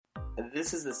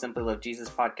This is the Simply Love Jesus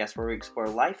podcast where we explore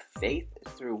life, faith,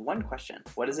 through one question.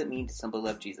 What does it mean to simply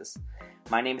love Jesus?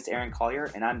 My name is Aaron Collier,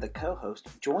 and I'm the co-host,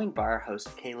 joined by our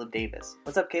host, Caleb Davis.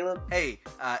 What's up, Caleb? Hey,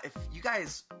 if you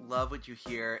guys love what you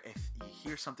hear, if you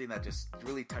hear something that just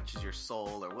really touches your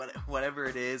soul or whatever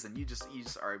it is, and you just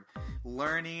are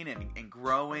learning and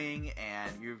growing,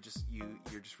 and you're just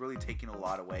really taking a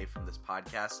lot away from this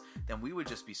podcast, then we would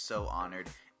just be so honored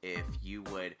if you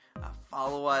would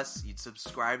follow us, you'd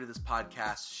subscribe to this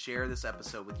podcast, share this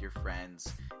episode with your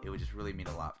friends. It would just really mean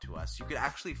a lot to us. You could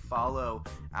actually follow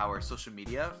our social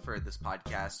media for this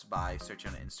podcast by searching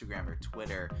on Instagram or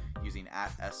Twitter using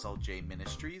 @SLJ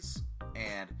Ministries.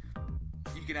 And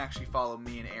you can actually follow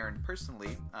me and Aaron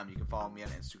personally. You can follow me on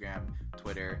Instagram,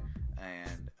 Twitter,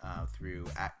 and through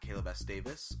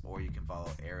 @CalebSDavis, or you can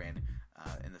follow Aaron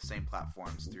in the same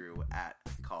platforms through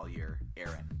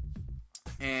 @CollierAaron.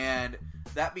 And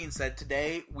that being said,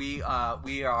 today we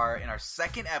are in our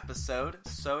second episode.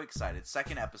 So excited!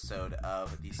 Second episode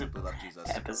of the Simply Love Jesus.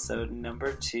 Episode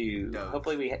number 2.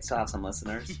 Hopefully, we still have some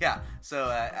listeners. Yeah. So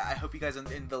I hope you guys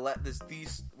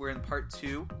we're in part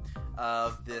 2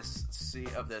 of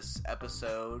this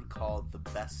episode called the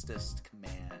Bestest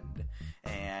Command.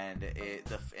 And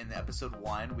in episode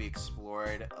 1, we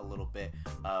explored a little bit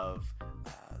of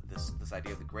this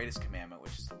idea of the greatest commandment,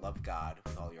 which is to love God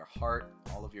with all your heart,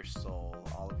 all of your soul,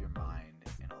 all of your mind,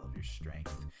 and all of your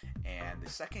strength. And the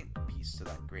second piece to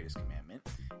that greatest commandment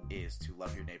is to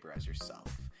love your neighbor as yourself.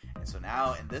 And so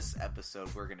now in this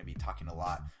episode, we're going to be talking a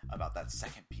lot about that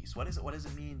second piece. What does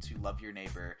it mean to love your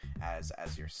neighbor as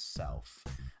yourself?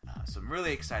 So I'm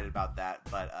really excited about that.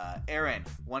 But Aaron,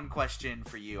 one question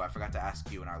for you I forgot to ask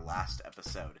you in our last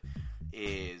episode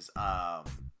is, how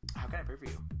can I pray for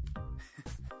you?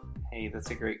 Hey,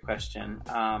 that's a great question.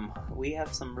 We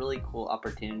have some really cool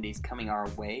opportunities coming our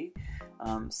way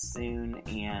soon,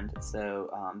 and so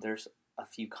there's a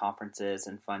few conferences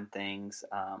and fun things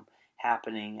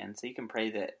happening, and so you can pray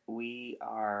that we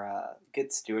are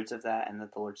good stewards of that and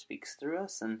that the Lord speaks through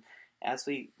us, and as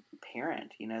we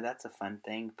parent, that's a fun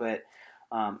thing, but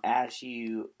as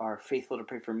you are faithful to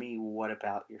pray for me, what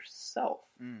about yourself?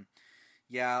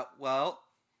 Yeah, well,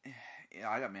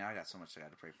 I got so much I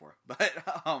got to pray for, but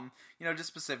just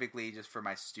specifically just for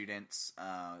my students,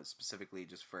 specifically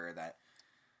just for that,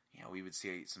 we would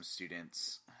see some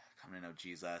students come to know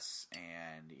Jesus,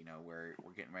 and we're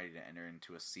getting ready to enter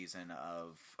into a season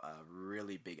of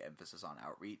really big emphasis on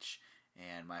outreach,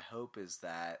 and my hope is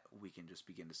that we can just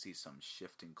begin to see some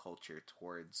shift in culture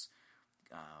towards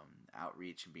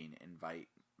outreach and being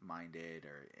invite-minded,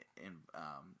 or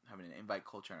having an invite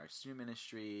culture in our student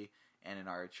ministry and in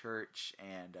our church,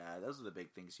 and those are the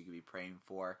big things you could be praying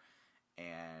for.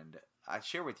 And I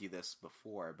shared with you this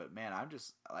before, but man, I'm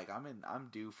just like I'm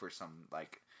due for some,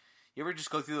 like, you ever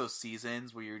just go through those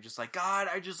seasons where you're just like, God,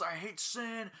 I hate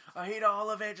sin, I hate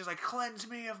all of it, just like cleanse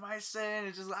me of my sin.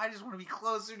 It's just I just want to be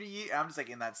closer to you. And I'm just like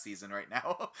in that season right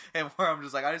now, and where I'm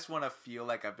just like I just want to feel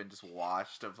like I've been just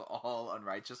washed of all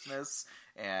unrighteousness,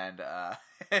 and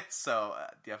so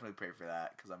definitely pray for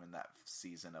that, because I'm in that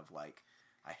season of like,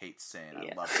 I hate sin.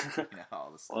 I love it.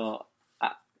 All this stuff. Well,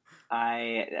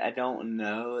 I don't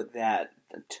know that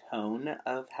the tone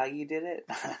of how you did it.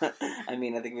 I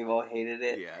mean, I think we've all hated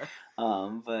it. Yeah.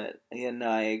 But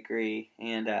I agree.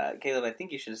 And Caleb, I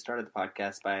think you should have started the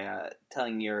podcast by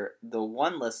telling the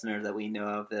one listener that we know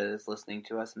of that is listening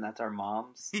to us, and that's our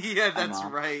moms. Yeah, that's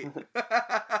right.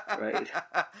 Right.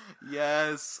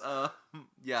 Yes.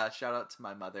 Yeah. Shout out to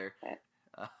my mother.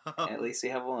 At least we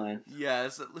have one.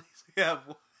 Yes, at least we have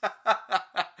one.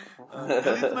 At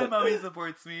least my mommy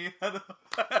supports me.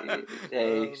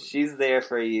 Hey, she's there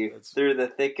for you through the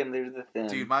thick and through the thin.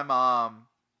 Dude, my mom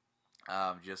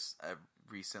just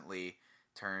recently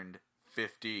turned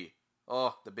 50.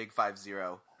 Oh, the big 50,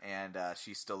 and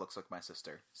she still looks like my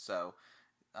sister. So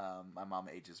my mom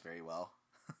ages very well.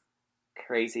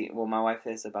 Crazy. Well, my wife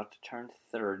is about to turn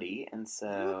 30, and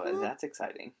so that's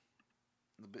exciting.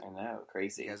 I know,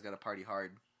 crazy. You guys got to party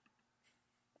hard.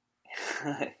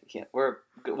 Yeah,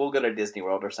 we'll go to Disney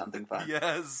World or something fun.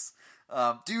 Yes.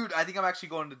 Dude, I think I'm actually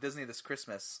going to Disney this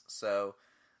Christmas, so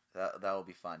that will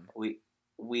be fun.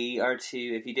 We are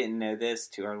too. If you didn't know this,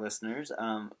 to our listeners,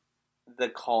 the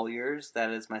Colliers, that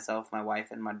is myself, my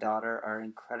wife, and my daughter, are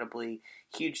incredibly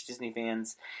huge Disney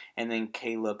fans, and then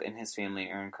Caleb and his family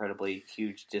are incredibly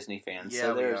huge Disney fans. Yeah,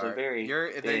 so there's a very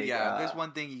big, there's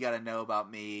one thing you got to know about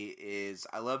me is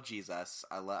I love Jesus.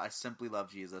 I simply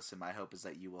love Jesus, and my hope is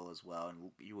that you will as well,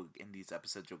 and you will, in these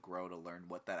episodes, you'll grow to learn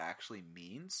what that actually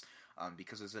means.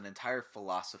 because there's an entire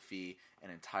philosophy, an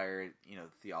entire,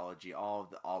 theology, all of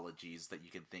the ologies that you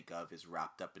can think of is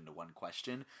wrapped up into one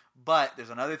question. But there's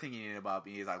another thing you need about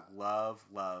me is I love,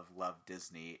 love, love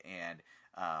Disney, and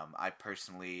I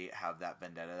personally have that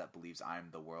vendetta that believes I'm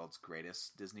the world's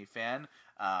greatest Disney fan.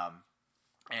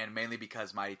 And mainly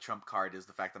because my trump card is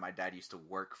the fact that my dad used to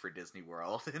work for Disney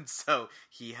World, and so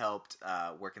he helped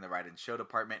work in the ride and show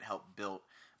department, helped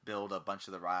build a bunch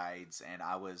of the rides, and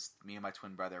me and my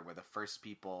twin brother were the first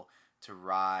people to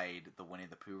ride the Winnie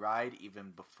the Pooh ride,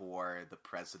 even before the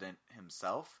president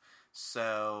himself.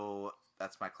 So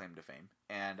that's my claim to fame.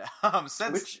 And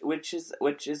since which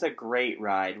is a great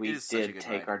ride. We did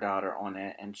take ride. Our daughter on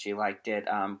it, and she liked it.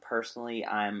 Personally,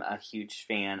 I'm a huge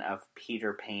fan of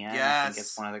Peter Pan. Yes. I think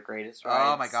it's one of the greatest rides.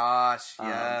 Oh my gosh,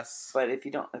 yes. But if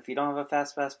you don't have a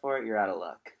fast pass for it, you're out of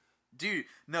luck. Dude,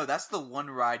 no, that's the one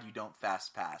ride you don't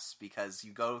fast pass, because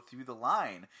you go through the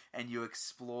line and you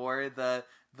explore the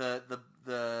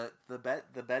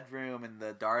bedroom and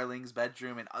the darling's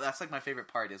bedroom, and that's like my favorite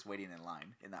part is waiting in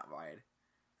line in that ride.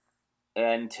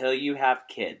 Until you have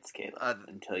kids, Caleb.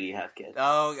 Until you have kids.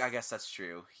 Oh, I guess that's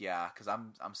true. Yeah, because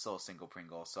I'm still a single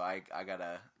Pringle, so I got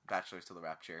a bachelor's to the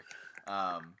rapture.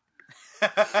 And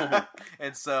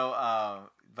so,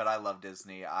 but I love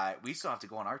Disney. We still have to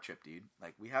go on our trip, dude.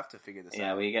 Like, we have to figure this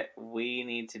out. Yeah, we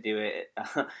need to do it.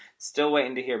 Still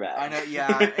waiting to hear back. I know,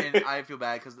 yeah, and I feel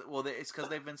bad it's because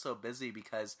they've been so busy,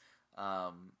 because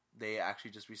they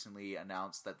actually just recently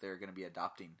announced that they're going to be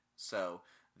adopting. So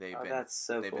they've been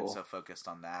so focused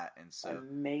on that, and so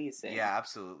amazing. Yeah,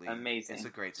 absolutely amazing. It's a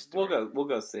great story. We'll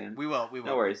go soon. We will.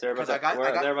 No worries. I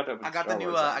got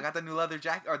the new leather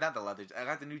jacket, or not the leather. I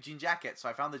got the new jean jacket. So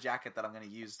I found the jacket that I'm going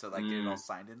to use to get it all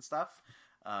signed and stuff.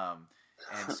 And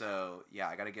so yeah,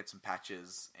 I got to get some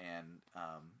patches, and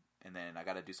then I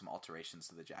got to do some alterations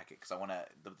to the jacket, because I want to.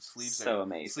 The sleeves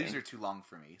sleeves are too long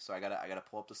for me, so I gotta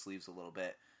pull up the sleeves a little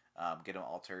bit, get them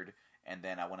altered. And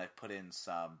then I want to put in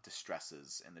some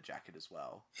distresses in the jacket as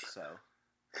well. So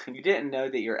you didn't know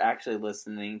that you're actually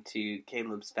listening to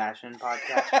Caleb's fashion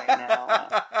podcast right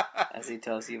now, as he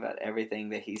tells you about everything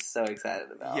that he's so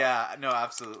excited about. Yeah, no,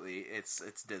 absolutely. It's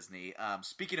Disney.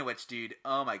 Speaking of which, dude,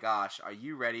 oh my gosh, are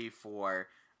you ready for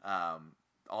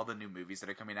all the new movies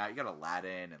that are coming out? You got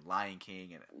Aladdin and Lion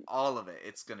King and all of it.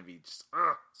 It's gonna be just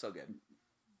so good.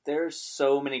 There's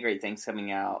so many great things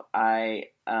coming out. I'm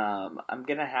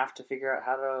gonna have to figure out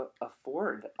how to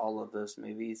afford all of those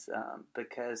movies,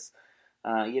 because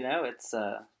it's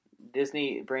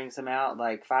Disney brings them out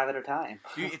like 5 at a time.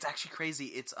 Dude, it's actually crazy.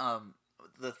 It's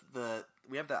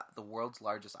we have the world's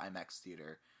largest IMAX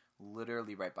theater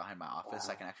literally right behind my office.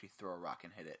 Wow. I can actually throw a rock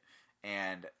and hit it,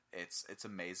 and it's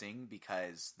amazing,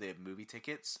 because the movie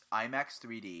tickets IMAX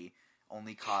 3D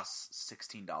only costs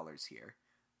 $16 here.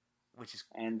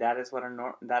 And that is what a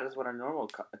normal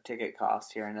ticket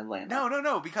costs here in Atlanta.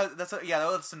 No, because that's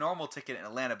a normal ticket in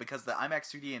Atlanta, because the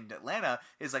IMAX 3D in Atlanta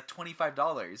is like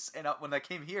 $25, and when I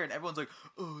came here, and everyone's like,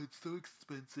 "Oh, it's so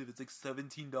expensive! It's like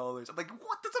 $17." I'm like,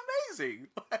 "What? That's amazing!"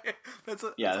 That's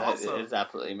awesome. It's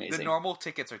absolutely amazing. The normal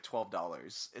tickets are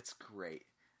 $12. It's great.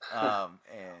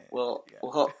 Well,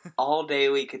 all day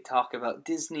we could talk about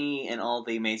Disney and all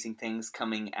the amazing things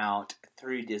coming out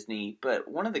through Disney, but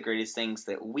one of the greatest things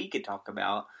that we could talk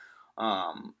about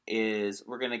is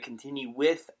we're going to continue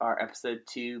with our episode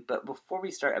 2, but before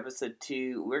we start episode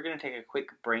 2, we're going to take a quick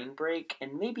brain break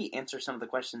and maybe answer some of the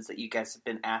questions that you guys have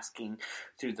been asking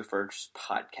through the first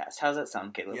podcast. How's that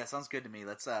sound, Caleb? Yeah, sounds good to me.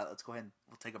 Let's go ahead and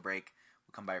we'll take a break.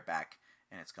 We'll come right back,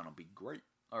 and it's going to be great.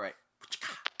 All right.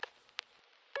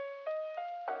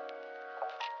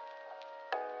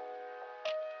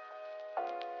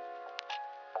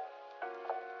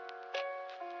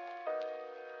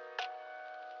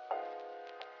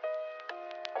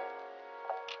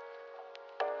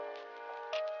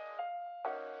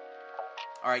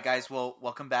 All right, guys. Well,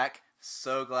 welcome back.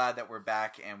 So glad that we're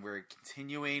back, and we're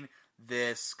continuing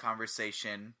this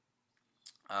conversation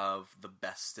of the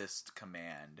Bestest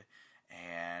Command.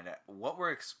 And what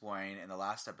we're exploring in the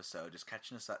last episode, just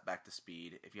catching us up back to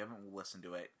speed. If you haven't listened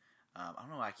to it, I don't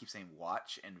know why I keep saying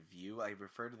watch and view. I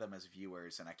refer to them as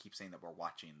viewers, and I keep saying that we're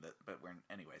watching, but we're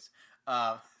anyways.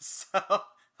 All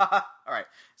right.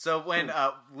 So when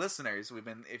listeners,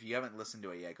 if you haven't listened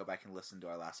to it yet, go back and listen to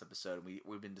our last episode.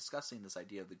 We've been discussing this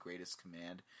idea of the greatest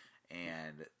command,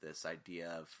 and this idea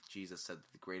of Jesus said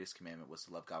that the greatest commandment was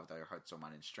to love God with all your heart, soul,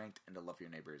 mind, and strength, and to love your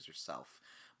neighbor as yourself.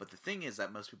 But the thing is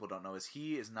that most people don't know is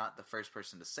he is not the first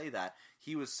person to say that.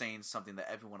 He was saying something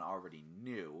that everyone already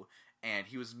knew, and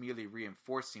he was merely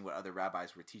reinforcing what other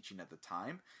rabbis were teaching at the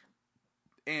time.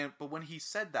 But when he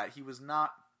said that, he was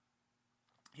not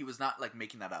he was not like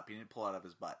making that up. He didn't pull it out of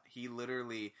his butt. He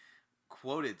literally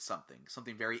quoted something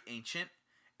very ancient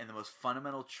and the most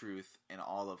fundamental truth in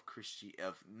all of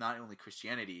not only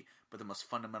Christianity, but the most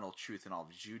fundamental truth in all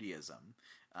of Judaism,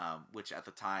 which at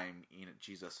the time,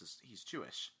 Jesus he's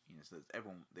Jewish. So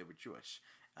everyone, they were Jewish.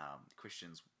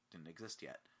 Christians didn't exist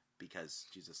yet because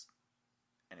Jesus.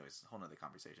 Anyways, a whole nother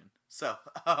conversation. So,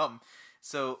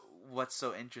 so what's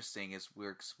so interesting is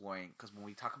we're exploring, because when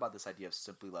we talk about this idea of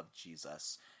simply love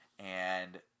Jesus,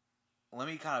 and let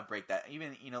me kind of break that,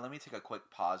 let me take a quick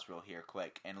pause real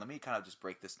quick, and let me kind of just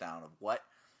break this down of what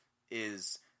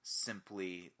is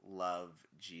simply love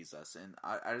Jesus. And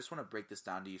I just want to break this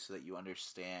down to you so that you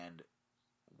understand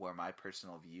where my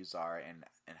personal views are and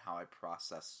how I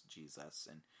process Jesus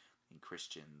and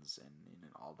Christians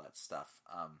and all that stuff.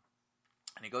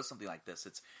 And it goes something like this.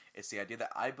 It's the idea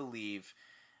that I believe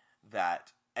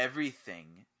that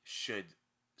everything should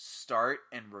start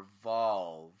and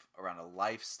revolve around a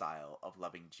lifestyle of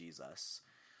loving Jesus.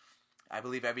 I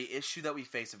believe every issue that we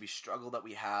face, every struggle that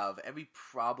we have, every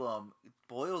problem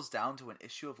boils down to an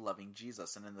issue of loving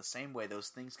Jesus. And in the same way, those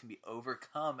things can be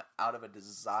overcome out of a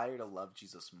desire to love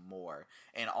Jesus more.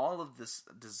 And all of this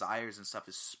desires and stuff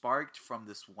is sparked from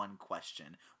this one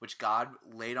question, which God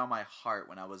laid on my heart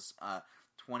when I was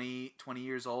 20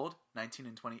 years old, 19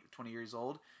 and 20 years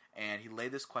old. And he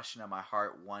laid this question on my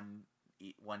heart one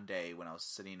day when I was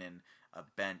sitting in a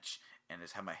bench and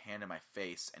just had my hand in my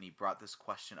face, and he brought this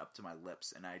question up to my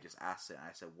lips, and I just asked it, and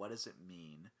I said, what does it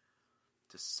mean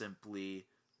to simply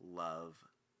love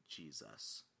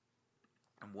Jesus?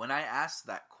 And when I asked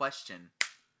that question,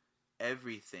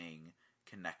 everything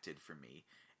connected for me.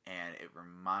 And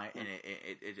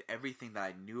it everything that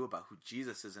I knew about who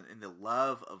Jesus is and in the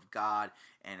love of God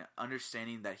and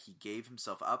understanding that he gave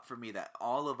himself up for me, that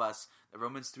all of us,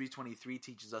 Romans 3:23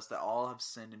 teaches us that all have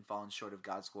sinned and fallen short of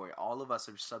God's glory. All of us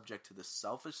are subject to this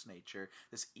selfish nature,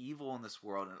 this evil in this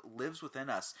world, and it lives within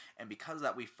us. And because of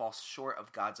that, we fall short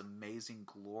of God's amazing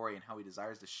glory and how he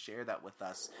desires to share that with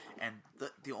us. And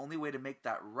the only way to make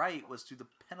that right was through the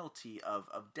penalty of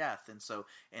death. And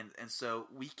so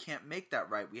we can't make that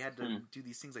right. We had to do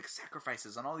these things like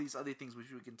sacrifices and all these other things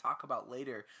which we can talk about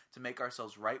later to make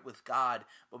ourselves right with God,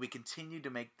 but we continue to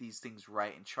make these things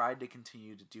right and tried to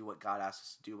continue to do what God asked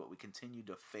us to do, but we continued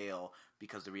to fail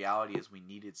because the reality is we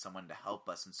needed someone to help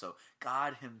us. And so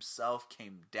God himself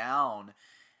came down,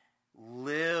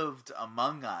 lived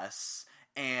among us,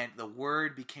 and the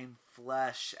Word became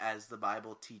flesh, as the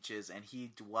Bible teaches, and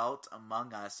he dwelt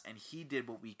among us, and he did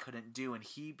what we couldn't do, and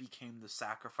he became the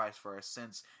sacrifice for our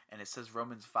sins. And it says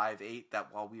Romans 5:8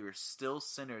 that while we were still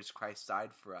sinners, Christ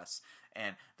died for us.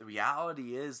 And the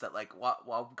reality is that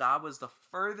while God was the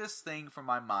furthest thing from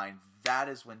my mind, that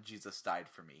is when Jesus died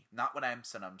for me. Not when I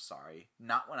said I'm sorry,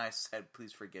 not when I said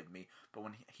please forgive me, but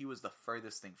when he was the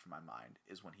furthest thing from my mind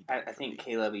is when he died I think,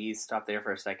 Caleb, you stop there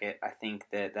for a second. I think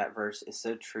that verse is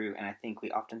so true, and I think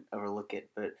we often overlook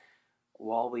it. But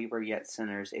while we were yet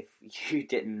sinners, if you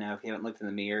didn't know, if you haven't looked in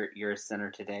the mirror, you're a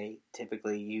sinner today.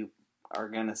 Typically, you are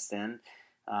going to sin.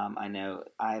 I know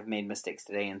I've made mistakes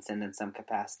today and sinned in some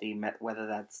capacity, whether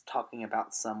that's talking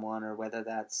about someone or whether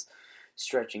that's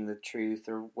stretching the truth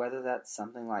or whether that's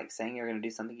something like saying you're going to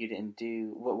do something you didn't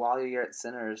do. But while you're yet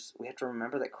sinners, we have to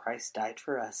remember that Christ died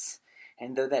for us.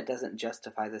 And though that doesn't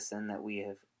justify the sin that we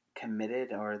have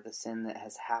committed or the sin that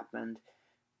has happened,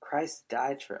 Christ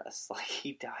died for us. Like,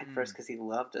 he died for us because he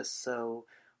loved us so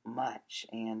much.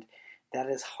 And that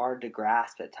is hard to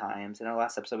grasp at times. In our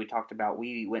last episode, we talked about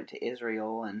we went to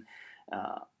Israel, and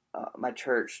my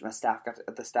church, the staff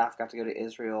got to go to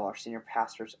Israel. Our senior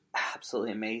pastor's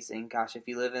absolutely amazing. Gosh, if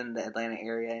you live in the Atlanta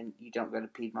area and you don't go to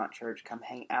Piedmont Church, come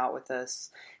hang out with us.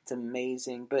 It's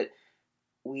amazing. But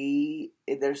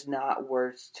there's not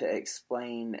words to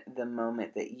explain the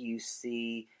moment that you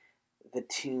see the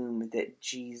tomb that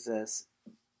Jesus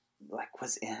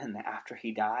was in after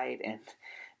he died, and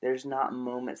there's not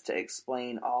moments to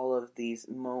explain all of these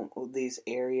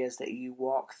areas that you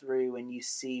walk through and you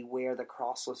see where the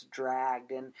cross was dragged,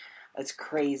 and it's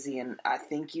crazy. And I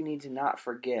think you need to not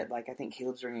forget. I think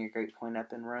Caleb's bringing a great point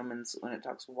up in Romans when it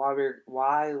talks while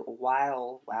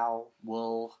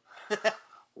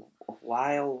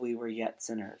we were yet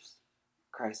sinners,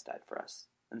 Christ died for us.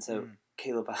 And so,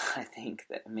 Caleb, I think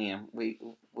that, man,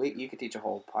 you could teach a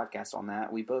whole podcast on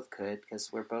that. We both could,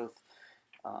 because we're both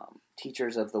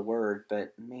teachers of the word.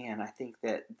 But man, I think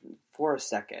that for a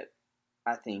second,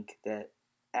 I think that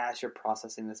as you're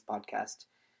processing this podcast,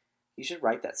 you should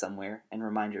write that somewhere and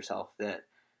remind yourself that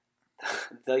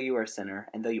though you are a sinner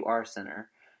and though you are a sinner,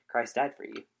 Christ died for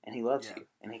you, and he loves you,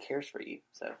 and he cares for you.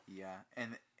 So yeah,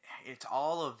 and it's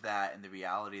all of that, and the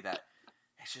reality that,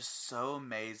 It's just so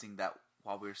amazing that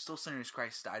while we were still sinners,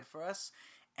 Christ died for us,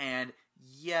 and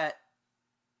yet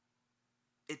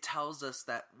it tells us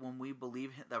that when we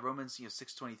believe him, that Romans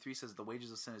 6:23 says the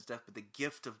wages of sin is death, but the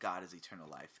gift of God is eternal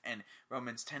life. And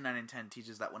Romans 10:9 and 10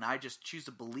 teaches that when I just choose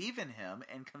to believe in him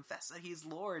and confess that he's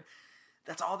Lord,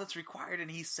 that's all that's required,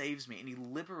 and he saves me and he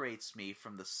liberates me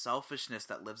from the selfishness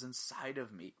that lives inside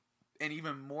of me. And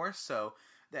even more so,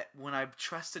 that when I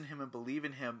trust in him and believe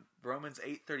in him, Romans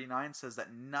 8:39 says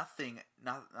that nothing,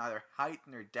 neither height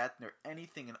nor depth nor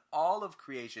anything in all of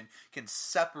creation can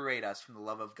separate us from the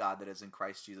love of God that is in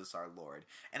Christ Jesus our Lord.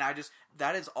 And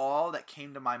that is all that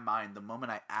came to my mind the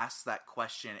moment I asked that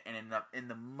question. And in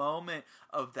the moment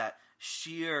of that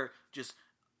sheer just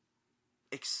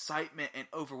excitement and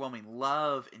overwhelming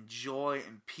love and joy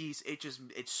and peace,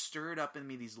 it stirred up in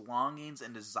me these longings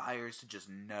and desires to just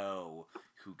know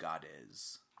who God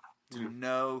is, to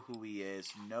know who he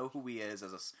is,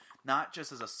 as not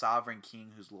just as a sovereign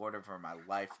king who's Lord over my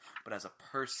life, but as a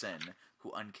person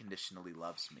who unconditionally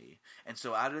loves me. And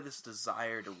so out of this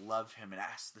desire to love him and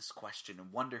ask this question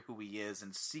and wonder who he is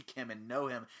and seek him and know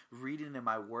him, reading in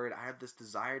my word, I have this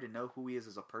desire to know who he is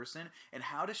as a person and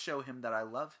how to show him that I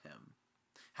love him.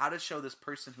 How to show this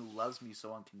person who loves me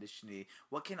so unconditionally,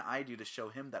 what can I do to show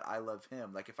him that I love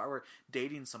him? Like if I were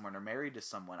dating someone or married to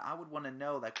someone, I would want to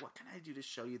know, like, what can I do to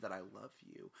show you that I love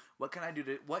you? What can I do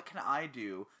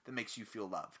that makes you feel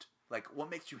loved? Like, what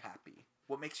makes you happy?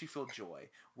 What makes you feel joy?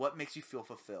 What makes you feel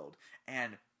fulfilled?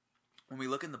 And when we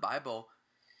look in the Bible,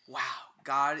 wow,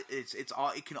 God,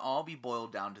 it can all be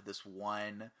boiled down to this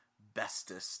one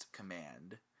bestest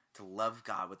command: to love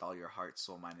God with all your heart,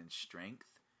 soul, mind, and strength.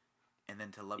 And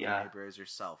then to love your neighbor as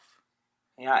yourself.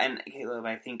 Yeah, and Caleb,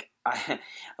 I think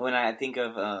when I think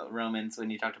of Romans, when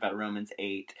you talked about Romans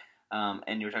 8,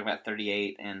 and you were talking about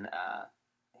 38, and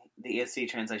the ESV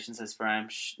translation says,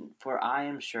 For I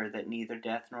am sure that neither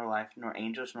death nor life, nor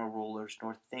angels nor rulers,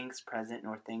 nor things present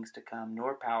nor things to come,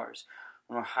 nor powers,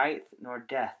 nor height, nor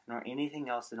depth, nor anything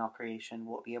else in all creation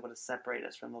will be able to separate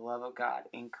us from the love of God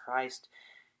in Christ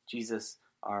Jesus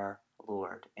our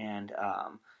Lord. And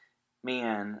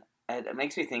man, it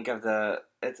makes me think of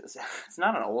it's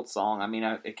not an old song. I mean,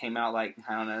 it came out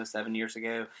 7 years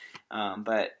ago.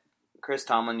 But Chris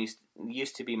Tomlin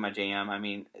used to be my jam. I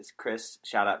mean, Chris,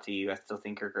 shout out to you. I still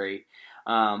think you're great.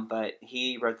 But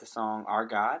he wrote the song Our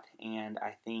God, and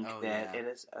I think it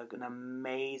is an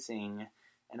amazing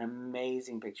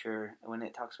picture when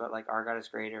it talks about our God is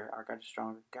greater, our God is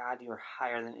stronger. God, you are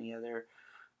higher than any other.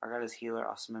 Our God is healer,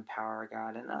 awesome in power, our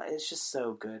God. And it's just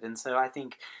so good. And so I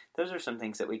think those are some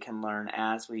things that we can learn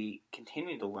as we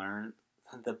continue to learn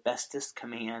the Bestest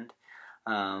Command.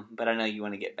 But I know you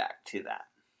want to get back to that.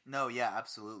 No, yeah,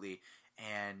 absolutely.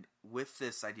 And with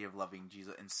this idea of loving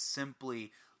Jesus and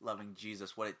simply loving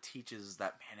Jesus, what it teaches is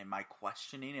that, man, in my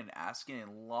questioning and asking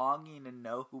and longing to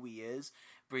know who he is,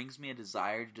 brings me a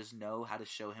desire to just know how to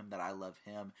show him that I love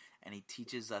him. And he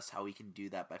teaches us how we can do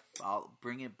that by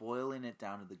boiling it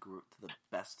down to the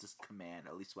bestest command.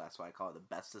 At least that's why I call it the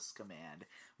Bestest Command,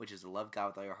 which is to love God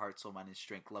with all your heart, soul, mind, and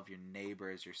strength. Love your neighbor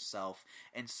as yourself.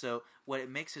 And so what it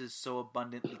makes it is so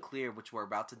abundantly clear, which we're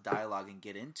about to dialogue and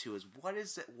get into, is what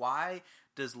is it? Why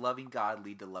does loving God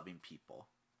lead to loving people?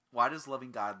 Why does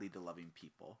loving God lead to loving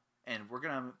people? And we're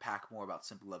going to unpack more about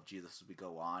Simply Love Jesus as we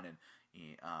go on.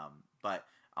 But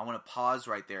I want to pause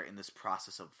right there in this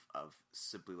process of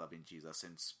simply loving Jesus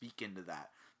and speak into that,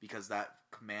 because that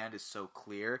command is so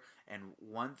clear. And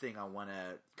one thing I want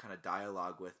to kind of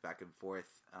dialogue with back and forth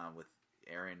with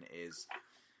Aaron is,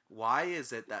 why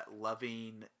is it that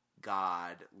loving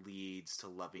God leads to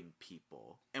loving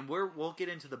people? And we'll get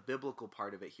into the biblical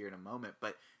part of it here in a moment,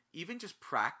 but even just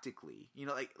practically,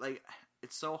 like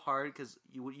it's so hard because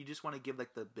you just want to give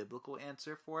the biblical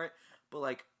answer for it,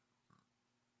 but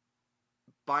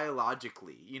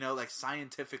biologically,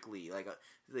 scientifically,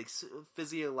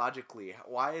 physiologically,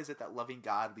 why is it that loving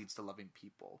God leads to loving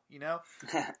people?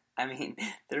 I mean,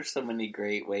 there's so many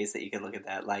great ways that you can look at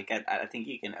that. I think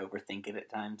you can overthink it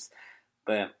at times,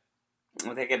 but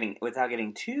without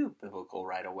getting too biblical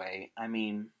right away. I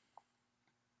mean,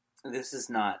 this is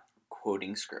not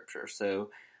quoting scripture, so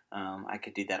I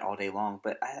could do that all day long.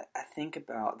 But I think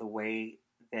about the way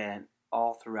that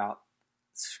all throughout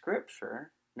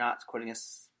scripture, not quoting a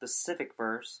specific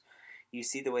verse, you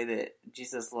see the way that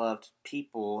Jesus loved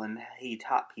people and he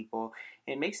taught people.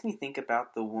 It makes me think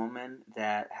about the woman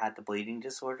that had the bleeding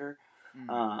disorder.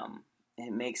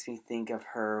 It makes me think of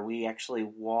her. We actually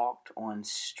walked on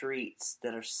streets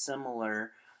that are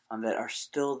similar, that are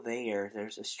still there.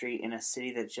 There's a street in a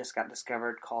city that just got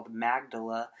discovered called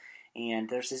Magdala, And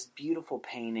there's this beautiful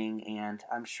painting, and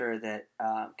I'm sure that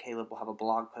Caleb will have a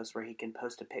blog post where he can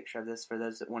post a picture of this for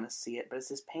those that want to see it. But it's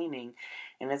this painting,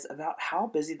 and it's about how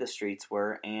busy the streets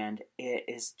were, and it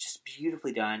is just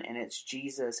beautifully done. And it's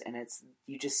Jesus, and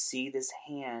you just see this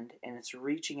hand, and it's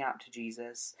reaching out to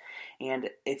Jesus. And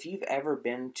if you've ever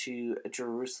been to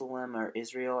Jerusalem or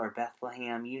Israel or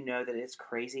Bethlehem, you know that it's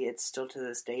crazy. It's still to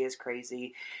this day is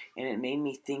crazy. And it made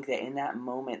me think that in that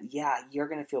moment, yeah, you're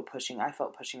going to feel pushing. I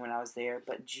felt pushing when I was there,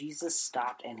 but Jesus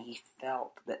stopped and he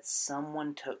felt that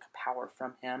someone took power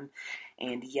from him,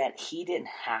 and yet he didn't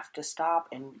have to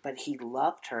stop, but he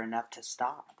loved her enough to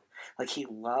stop. Like, he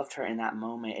loved her in that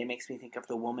moment. It makes me think of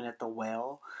the woman at the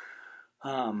well.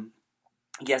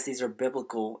 Yes, these are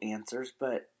biblical answers,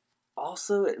 but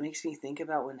also it makes me think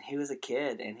about when he was a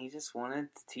kid and he just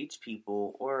wanted to teach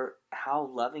people, or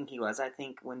how loving he was. I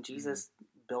think when Jesus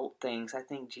built things, I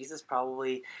think Jesus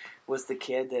probably was the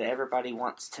kid that everybody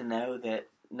wants to know, that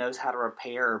knows how to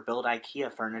repair or build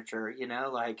IKEA furniture,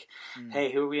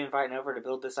 hey, who are we inviting over to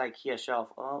build this IKEA shelf?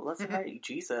 Oh, let's invite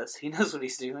Jesus. He knows what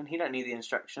he's doing. He doesn't need the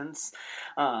instructions.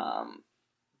 But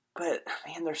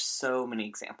man, there's so many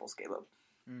examples, Caleb.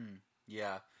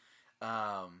 Yeah.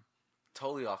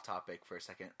 Totally off topic for a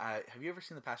second. Have you ever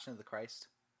seen The Passion of the Christ?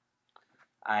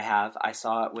 I have. I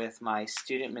saw it with my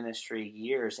student ministry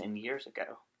years and years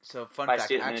ago. So fun By fact,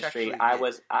 student ministry, I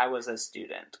was a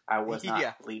student. I was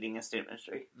not leading a student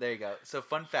ministry. There you go. So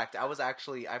fun fact, I've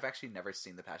actually never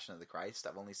seen The Passion of the Christ.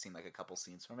 I've only seen like a couple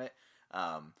scenes from it.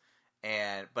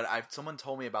 But someone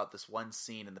told me about this one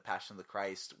scene in The Passion of the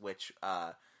Christ, which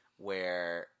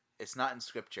where it's not in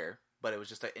scripture, but it was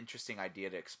just an interesting idea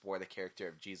to explore the character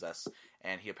of Jesus.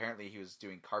 And he was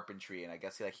doing carpentry, and I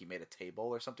guess he made a table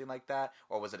or something like that,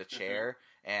 or was it a chair?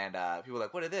 And people were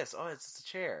like, "What is this?" "Oh, it's just a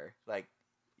chair." Like,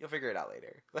 you'll figure it out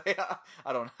later.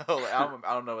 I don't know.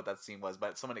 I don't know what that scene was,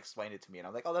 but someone explained it to me, and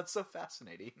I'm like, "Oh, that's so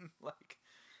fascinating."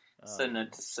 So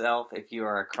note to self, if you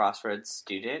are a Crossroads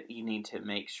student, you need to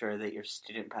make sure that your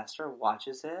student pastor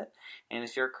watches it. And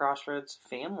if you're a Crossroads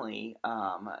family,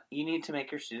 you need to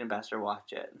make your student pastor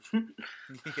watch it.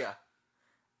 Yeah.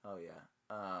 Oh, yeah.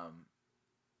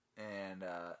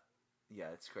 Yeah,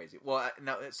 it's crazy. Well,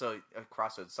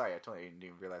 Crossroads, sorry, I totally didn't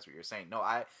even realize what you were saying.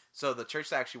 So the church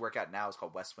that I actually work at now is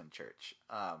called Westwind Church.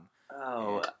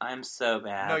 I'm so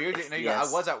bad. No,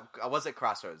 yes. I was at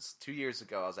Crossroads 2 years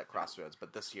ago. I was at Crossroads,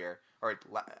 but this year, or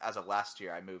as of last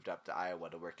year, I moved up to Iowa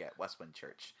to work at Westwind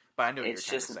Church. But I knew what you were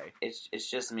trying to say.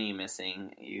 It's just me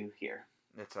missing you here.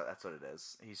 That's what it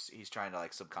is. He's trying to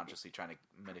subconsciously trying to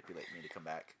manipulate me to come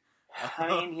back. I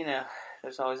mean,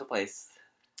 there's always a place.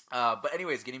 But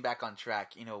anyways, getting back on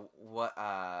track, what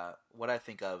I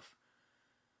think of.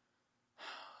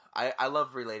 I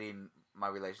love relating my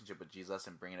relationship with Jesus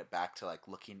and bringing it back to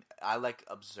I like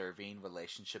observing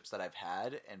relationships that I've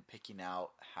had and picking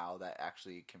out how that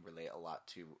actually can relate a lot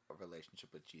to a relationship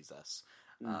with Jesus.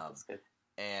 That's good.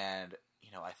 And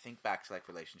I think back to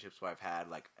relationships where I've had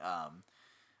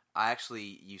I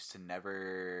actually used to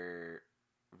never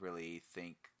really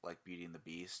think Beauty and the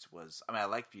Beast was. I mean, I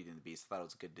liked Beauty and the Beast. I thought it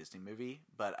was a good Disney movie,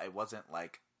 but it wasn't my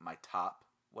top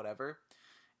whatever.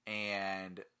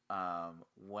 And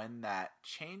when that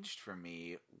changed for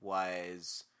me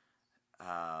was,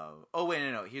 no.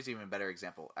 Here's an even better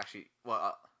example. Actually,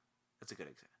 it's a good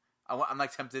example. I'm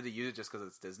tempted to use it just because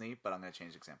it's Disney, but I'm going to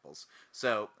change examples.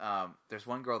 So there's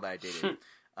one girl that I dated.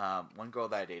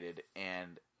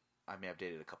 And I mean, I've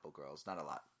dated a couple girls, not a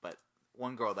lot, but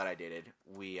one girl that I dated,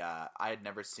 I had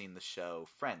never seen the show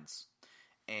Friends,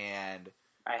 and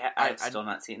I've still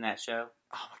not seen that show.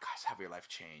 Oh my gosh, have your life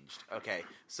changed? Okay,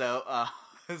 so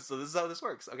so this is how this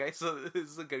works. Okay, so this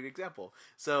is a good example.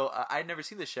 So I'd never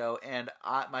seen the show, and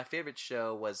my favorite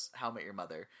show was How I Met Your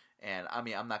Mother. And I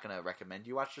mean, I'm not gonna recommend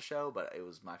you watch the show, but it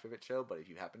was my favorite show. But if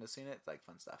you happen to have seen it, it's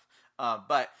fun stuff.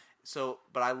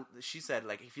 She said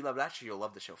if you love that show, you'll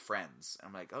love the show Friends. And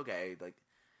I'm like, okay,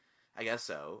 I guess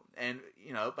so. And,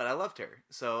 but I loved her.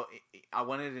 So I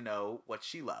wanted to know what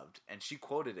she loved. And she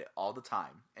quoted it all the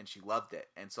time. And she loved it.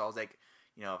 And so I was like,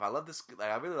 if I love this,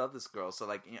 I really love this girl. So,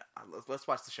 let's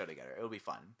watch the show together. It'll be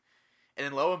fun. And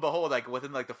then lo and behold,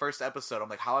 within the first episode, I'm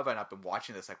like, how have I not been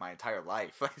watching this my entire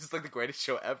life? It's the greatest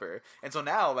show ever. And so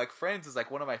now, Friends is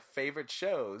one of my favorite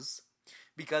shows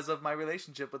because of my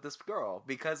relationship with this girl.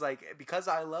 Because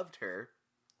I loved her,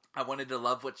 I wanted to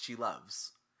love what she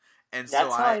loves. And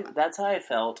that's how I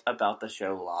felt about the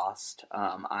show Lost.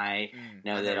 I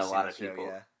know that a lot of people.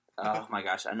 Yeah. Oh my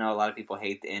gosh, I know a lot of people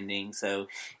hate the ending. So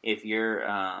if you're,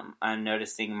 I'm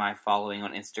noticing my following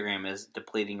on Instagram is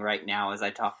depleting right now as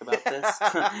I talk about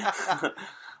this.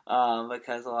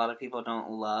 because a lot of people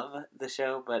don't love the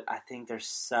show, but I think there's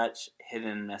such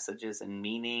hidden messages and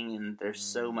meaning, and there's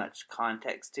so much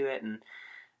context to it. And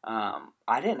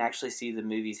I didn't actually see the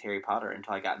movies Harry Potter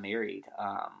until I got married.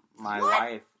 My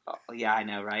wife, yeah, I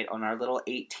know, right? On our little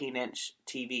 18-inch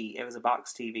TV. It was a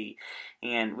box TV.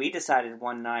 And we decided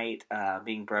one night,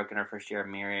 being broke in our first year of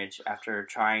marriage, after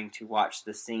trying to watch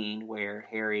the scene where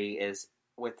Harry is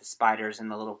with the spiders in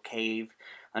the little cave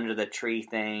under the tree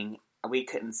thing, we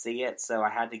couldn't see it, so I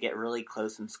had to get really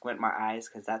close and squint my eyes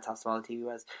because that's how small the TV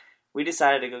was. We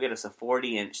decided to go get us a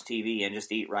 40-inch TV and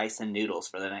just eat rice and noodles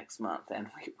for the next month, and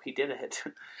we did it.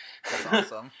 That's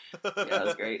awesome. Yeah, that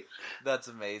was great. That's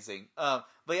amazing. But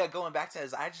yeah, going back to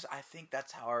this, I think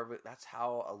that's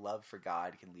how a love for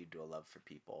God can lead to a love for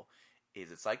people.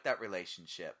 It's like that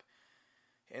relationship,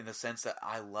 in the sense that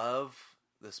I love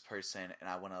this person and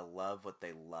I want to love what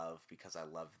they love because I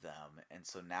love them. And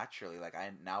so naturally, like,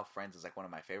 now Friends is like one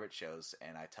of my favorite shows,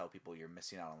 and I tell people you're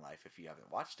missing out on life if you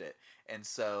haven't watched it. And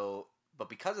so, but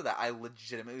because of that, I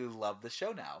legitimately love the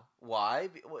show now. Why?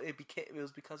 It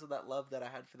was because of that love that I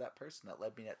had for that person that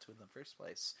led me to it in the first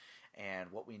place.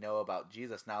 And what we know about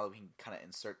Jesus, now that we can kind of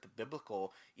insert the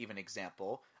biblical even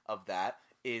example of that,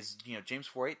 is, James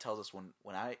 4:8 tells us when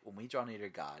we draw near to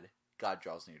God, God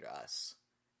draws near to us.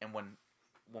 And when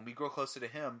we grow closer to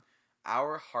Him,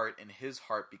 our heart and His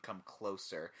heart become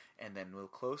closer. And then the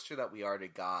closer that we are to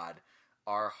God,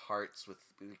 our hearts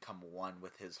become one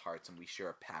with His hearts, and we share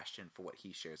a passion for what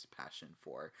He shares a passion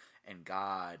for. And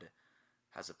God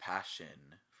has a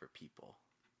passion for people.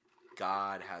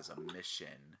 God has a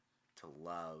mission to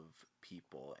love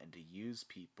people and to use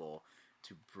people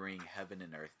to bring heaven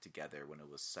and earth together when it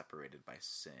was separated by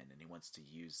sin. And He wants to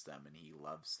use them, and He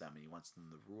loves them, and He wants them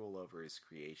to rule over His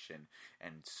creation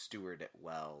and steward it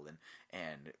well.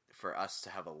 And for us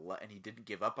to have and He didn't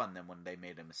give up on them when they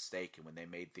made a mistake and when they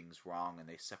made things wrong and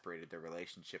they separated their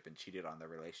relationship and cheated on their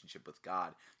relationship with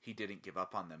God. He didn't give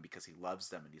up on them because He loves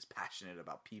them and He's passionate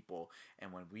about people.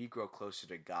 And when we grow closer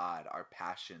to God, our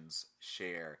passions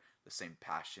share the same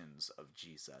passions of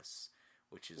Jesus,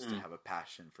 which is to have a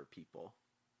passion for people.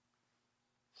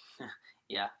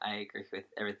 Yeah, I agree with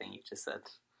everything you just said.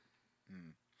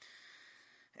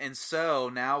 And so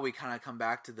now we kind of come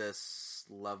back to this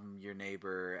love your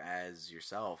neighbor as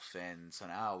yourself. And so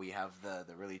now we have the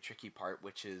really tricky part,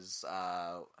 which is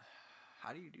how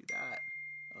do you do that?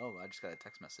 Oh, I just got a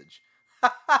text message.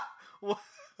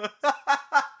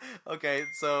 Okay,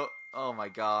 so, oh my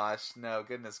gosh, no,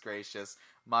 goodness gracious.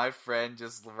 My friend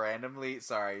just randomly,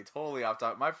 sorry, totally off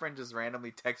topic. My friend just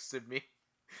randomly texted me.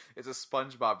 It's a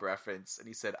SpongeBob reference, and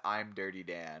he said, "I'm Dirty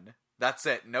Dan." That's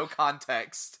it, no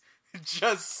context.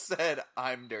 Just said,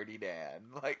 "I'm Dirty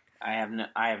Dan." Like, I have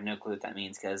no clue what that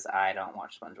means because I don't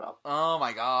watch SpongeBob. Oh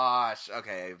my gosh.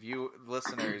 Okay, you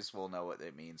listeners will know what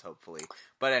it means, hopefully.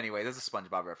 But anyway, this is a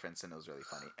SpongeBob reference, and it was really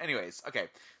funny. Anyways, okay.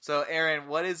 So, Aaron,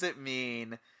 what does it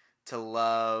mean to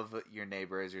love your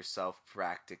neighbor as yourself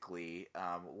practically?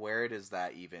 Where does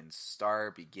that even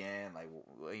start, begin, like,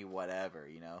 whatever,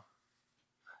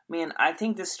 Man, I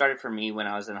think this started for me when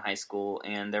I was in high school,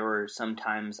 and there were some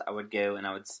times I would go and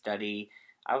I would study.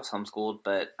 I was homeschooled,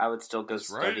 but I would still go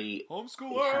study. Right.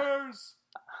 Homeschoolers!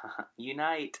 Yeah.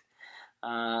 Unite.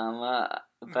 And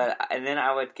then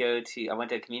I went to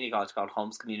a community college called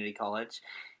Holmes Community College,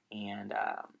 and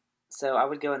so I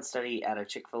would go and study at a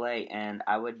Chick-fil-A, and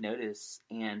I would notice,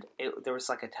 and there was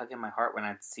like a tug in my heart when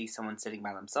I'd see someone sitting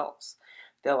by themselves.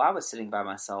 Though I was sitting by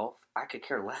myself, I could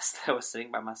care less that I was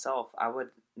sitting by myself. I would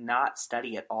not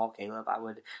study at all, Caleb. I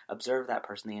would observe that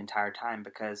person the entire time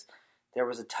because there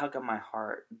was a tug on my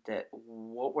heart that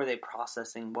what were they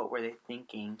processing? What were they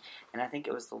thinking? And I think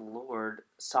it was the Lord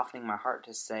softening my heart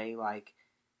to say, like,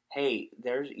 hey,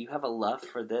 you have a love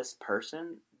for this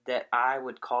person that I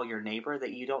would call your neighbor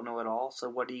that you don't know at all. So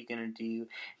what are you going to do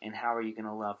and how are you going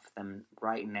to love them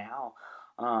right now?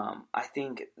 I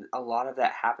think a lot of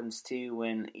that happens too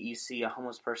when you see a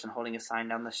homeless person holding a sign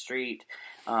down the street.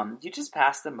 You just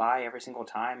pass them by every single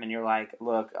time and you're like,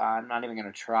 look, I'm not even going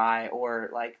to try. Or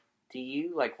like, do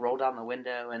you like roll down the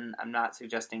window? And I'm not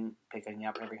suggesting picking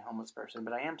up every homeless person,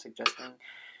 but I am suggesting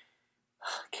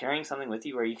carrying something with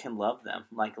you where you can love them.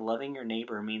 Like, loving your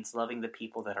neighbor means loving the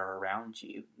people that are around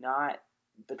you, not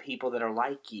the people that are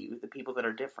like you, the people that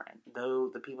are different. Though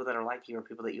the people that are like you are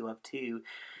people that you love too,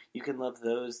 you can love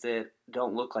those that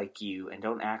don't look like you and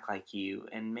don't act like you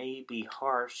and may be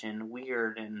harsh and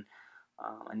weird and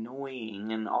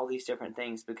annoying and all these different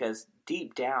things, because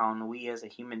deep down we as a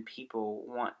human people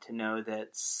want to know that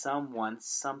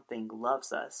something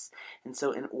loves us. And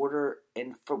so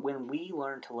when we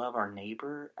learn to love our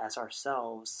neighbor as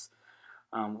ourselves,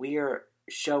 we are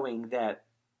showing that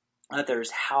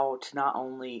others how to not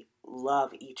only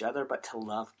love each other but to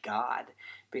love God,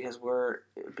 because we're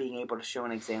being able to show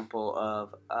an example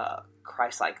of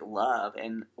Christ-like love,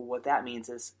 and what that means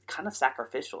is kind of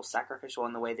sacrificial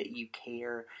in the way that you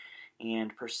care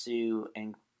and pursue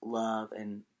and love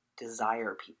and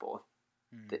desire people.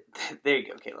 There you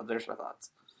go, Caleb. There's my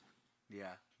thoughts.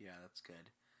 Yeah, that's good.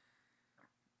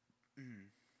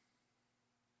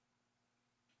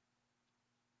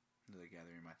 Really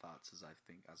gathering my thoughts as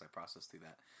I process through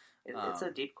that. It's a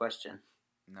deep question.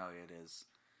 No, it is.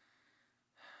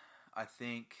 I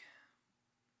think,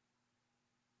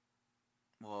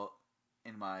 well,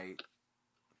 in my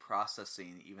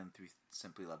processing, even through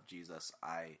Simply Love Jesus,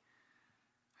 I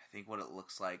think what it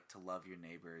looks like to love your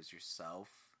neighbor as yourself,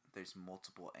 there's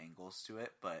multiple angles to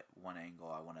it, but one angle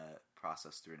I want to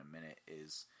process through in a minute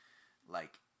is,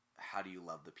 like, how do you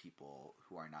love the people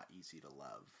who are not easy to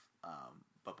love?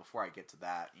 But before I get to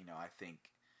that, I think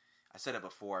I said it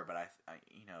before, but I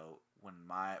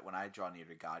when I draw near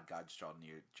to God, God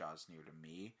draws near to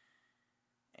me,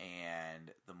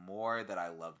 and the more that I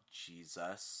love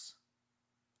Jesus,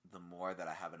 the more that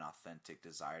I have an authentic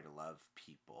desire to love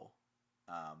people.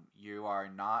 You are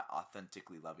not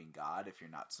authentically loving God if you're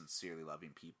not sincerely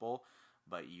loving people,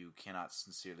 but you cannot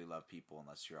sincerely love people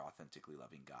unless you're authentically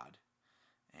loving God.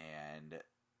 And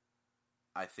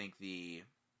I think the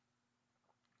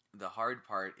hard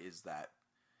part is that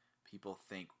people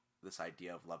think this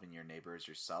idea of loving your neighbor as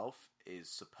yourself is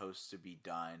supposed to be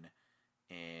done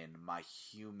in my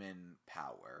human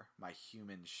power, my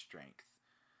human strength.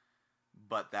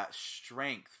 But that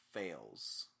strength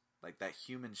fails. Like, that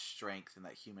human strength and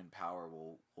that human power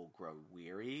will grow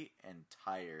weary and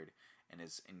tired and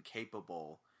is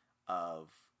incapable of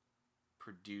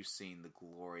producing the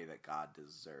glory that God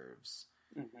deserves.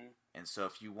 Mm-hmm. And so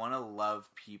if you want to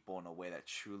love people in a way that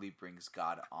truly brings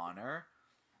God honor,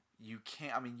 you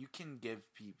can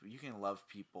love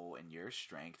people in your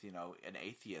strength. An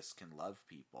atheist can love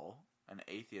people. An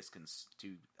atheist can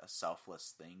do a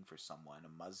selfless thing for someone.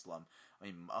 A Muslim,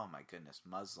 oh my goodness,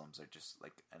 Muslims are just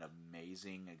like an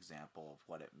amazing example of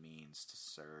what it means to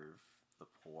serve the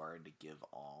poor and to give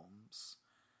alms.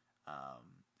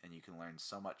 And you can learn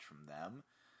so much from them.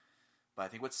 But I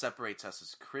think what separates us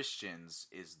as Christians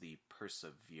is the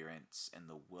perseverance and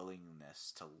the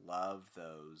willingness to love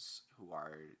those who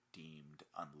are deemed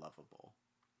unlovable.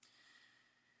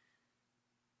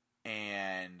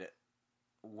 And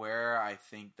where I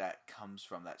think that comes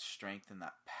from, that strength and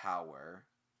that power,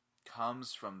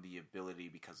 comes from the ability,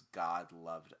 because God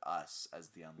loved us as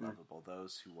the unlovable,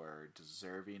 those who were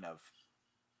deserving of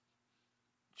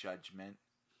judgment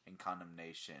and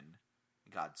condemnation,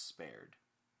 God spared.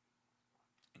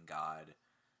 And God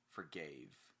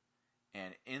forgave.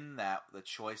 And in that, the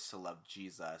choice to love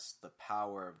Jesus, the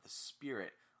power of the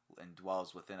Spirit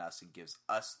indwells within us and gives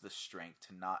us the strength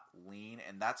to not lean.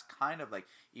 And that's kind of like,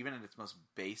 even in its most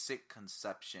basic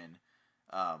conception,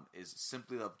 is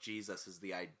Simply Love Jesus is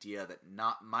the idea that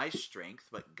not my strength,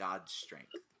 but God's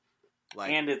strength.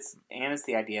 Like, and it's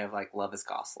the idea of, like, love is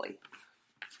costly.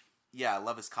 Yeah,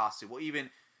 love is costly. Well, even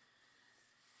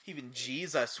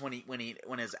Jesus, when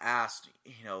is asked,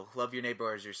 love your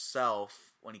neighbor as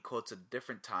yourself, when he quotes a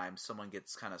different time, someone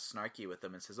gets kind of snarky with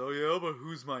him and says, "Oh yeah, but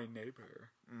who's my neighbor?"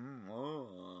 And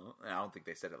I don't think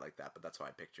they said it like that, but that's how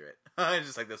I picture it. It's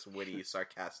just like this witty,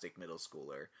 sarcastic middle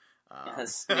schooler.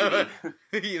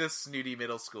 Snooty. The snooty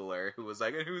middle schooler who was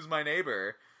like, "Who's my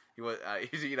neighbor?"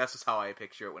 That's just how I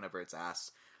picture it whenever it's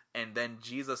asked. And then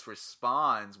Jesus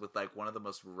responds with, like, one of the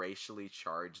most racially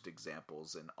charged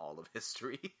examples in all of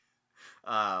history.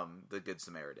 The Good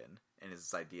Samaritan. And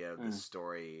this idea of this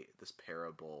story, this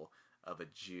parable of a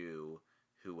Jew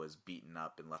who was beaten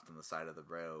up and left on the side of the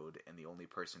road, and the only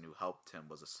person who helped him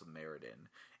was a Samaritan.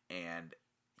 And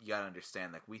you gotta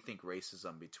understand, like, we think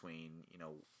racism between,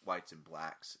 whites and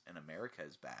blacks in America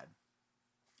is bad.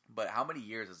 But how many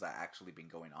years has that actually been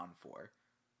going on for?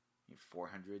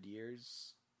 400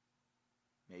 years?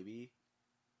 Maybe?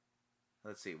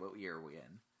 Let's see, what year are we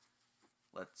in?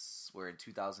 We're in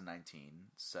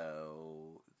 2019,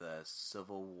 so the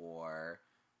Civil War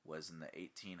was in the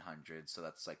 1800s, so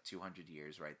that's like 200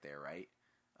 years right there, right?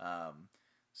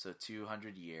 So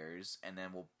 200 years, and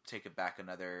then we'll take it back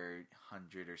another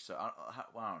 100 or so. I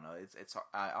don't know.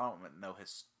 I don't know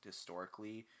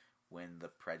historically when the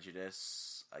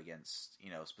prejudice against,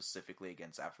 specifically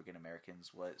against African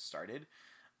Americans started,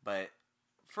 but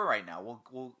for right now,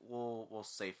 we'll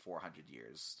say 400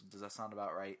 years. Does that sound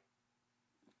about right?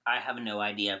 I have no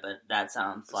idea, but that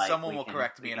sounds like someone will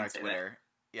correct me in our Twitter.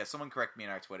 Yeah, someone correct me in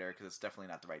our Twitter, because it's definitely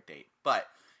not the right date. But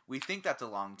we think that's a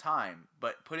long time,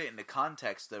 but put it into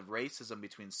context, the racism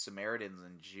between Samaritans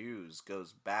and Jews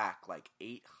goes back like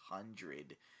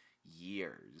 800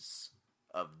 years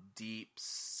of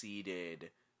deep-seated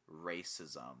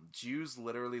racism. Jews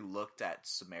literally looked at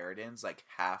Samaritans like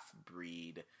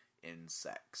half-breed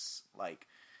insects. Like,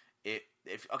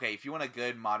 if you want a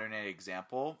good modern-day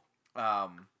example,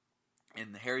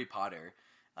 in Harry Potter,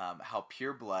 how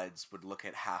purebloods would look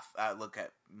at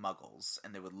Muggles,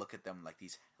 and they would look at them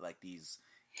like these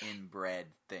inbred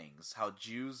things. How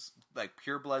Jews, like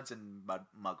purebloods and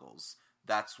Muggles,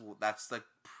 that's like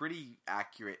pretty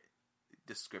accurate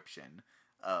description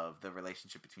of the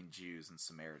relationship between Jews and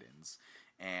Samaritans.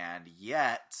 And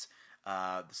yet,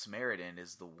 the Samaritan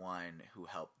is the one who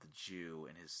helped the Jew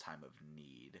in his time of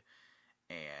need,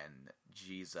 and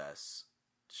Jesus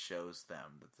shows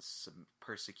them that the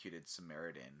persecuted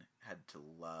Samaritan had to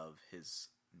love his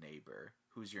neighbor.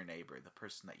 Who's your neighbor? The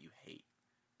person that you hate,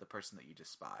 the person that you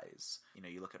despise. You know,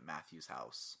 you look at Matthew's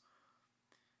house,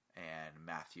 and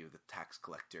Matthew, the tax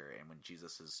collector, and when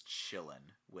Jesus is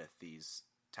chilling with these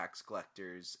tax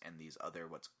collectors and these other,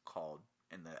 what's called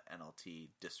in the NLT,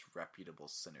 disreputable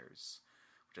sinners,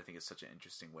 which I think is such an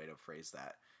interesting way to phrase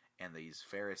that. And these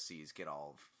Pharisees get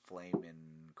all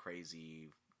flaming crazy,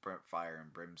 fire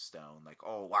and brimstone, like,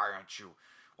 oh, why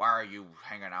are you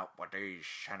hanging out with these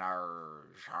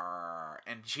sinners?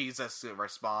 And Jesus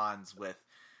responds with,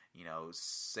 you know,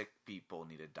 sick people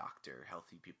need a doctor,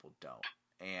 healthy people don't.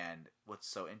 And what's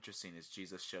so interesting is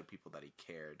Jesus showed people that he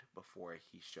cared before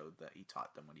he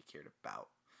taught them what he cared about.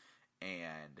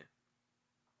 And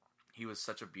he was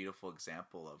such a beautiful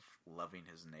example of loving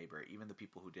his neighbor, even the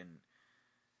people who didn't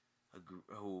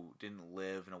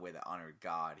live in a way that honored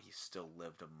God. He still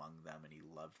lived among them, and he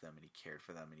loved them, and he cared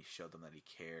for them, and he showed them that he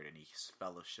cared, and he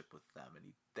fellowshiped with them,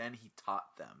 and then he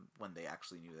taught them when they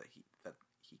actually knew that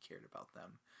he cared about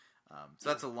them. So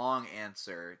that's a long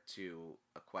answer to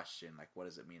a question like, what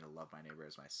does it mean to love my neighbor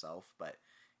as myself? But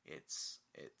it's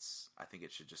I think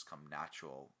it should just come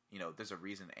natural. You know, there's a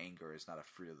reason anger is not a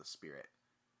fruit of the Spirit,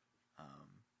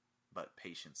 but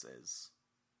patience is.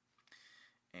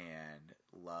 And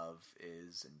love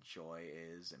is, and joy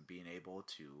is, and being able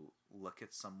to look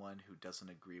at someone who doesn't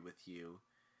agree with you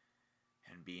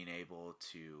and being able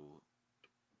to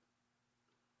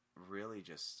really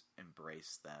just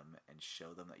embrace them and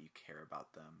show them that you care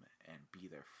about them and be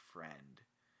their friend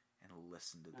and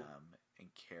listen to them and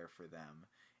care for them.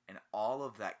 And all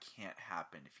of that can't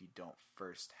happen if you don't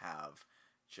first have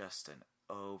just an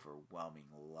overwhelming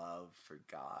love for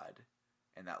God.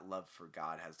 And that love for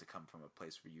God has to come from a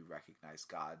place where you recognize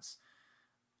God's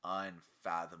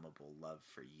unfathomable love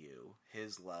for you.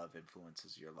 His love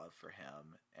influences your love for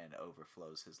him and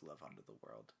overflows his love onto the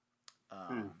world.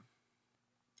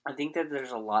 I think that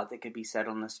there's a lot that could be said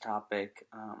on this topic.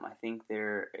 I think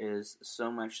there is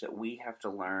so much that we have to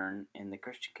learn in the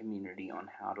Christian community on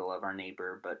how to love our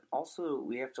neighbor, but also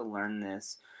we have to learn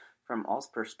this from all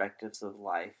perspectives of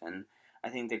life. And I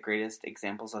think the greatest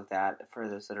examples of that for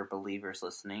those that are believers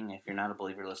listening, if you're not a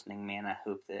believer listening, man, I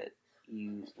hope that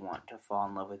you want to fall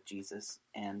in love with Jesus.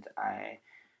 And I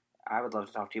would love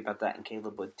to talk to you about that, and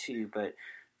Caleb would too. But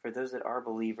for those that are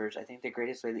believers, I think the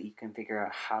greatest way that you can figure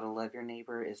out how to love your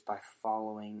neighbor is by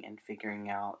following and figuring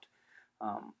out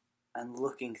and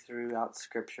looking throughout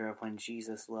Scripture of when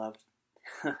Jesus loved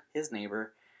his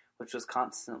neighbor, which was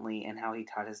constantly, and how he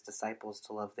taught his disciples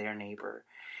to love their neighbor.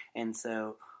 And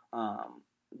so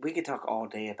we could talk all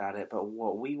day about it, but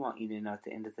what we want you to know at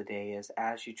the end of the day is,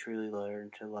 as you truly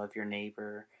learn to love your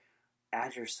neighbor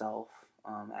as yourself,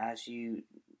 as you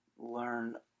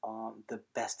learn the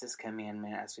bestest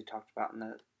commandment, as we talked about in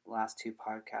the last two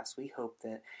podcasts, we hope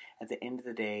that at the end of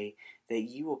the day that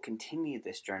you will continue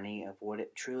this journey of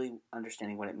truly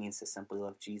understanding what it means to simply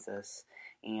love Jesus.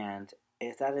 And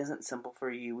if that isn't simple for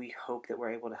you, we hope that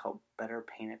we're able to help better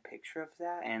paint a picture of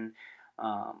that. And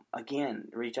again,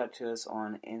 reach out to us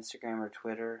on Instagram or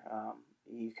Twitter.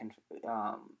 You can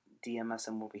DM us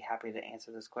and we'll be happy to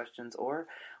answer those questions, or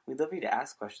we'd love you to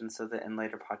ask questions so that in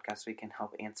later podcasts we can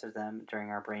help answer them during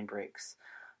our brain breaks.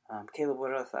 Caleb,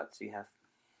 what other thoughts do you have?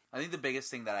 I think the biggest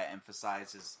thing that I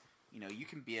emphasize is, you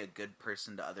can be a good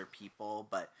person to other people,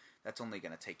 but that's only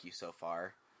going to take you so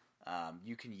far.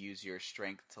 You can use your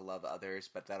strength to love others,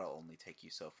 but that'll only take you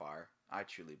so far. I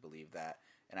truly believe that.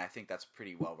 And I think that's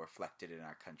pretty well reflected in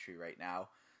our country right now.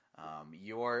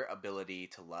 Your ability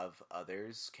to love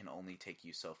others can only take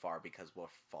you so far because we're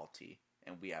faulty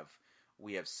and we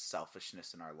have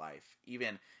selfishness in our life.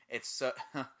 Even it's so,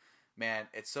 man,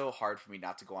 it's so hard for me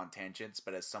not to go on tangents.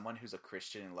 But as someone who's a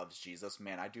Christian and loves Jesus,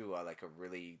 man, I do a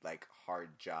really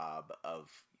hard job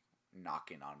of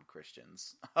knocking on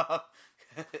Christians. I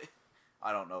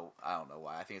don't know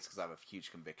why. I think it's because I have a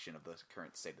huge conviction of the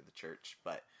current state of the church.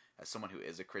 But as someone who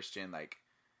is a Christian, like,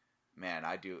 man,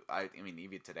 I mean,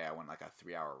 even today I went like a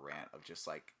 3-hour rant of just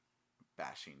like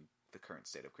bashing the current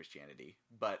state of Christianity.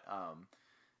 But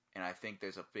and I think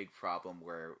there's a big problem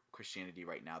where Christianity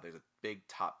right now, there's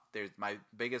my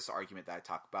biggest argument that I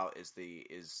talk about is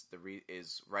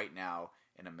right now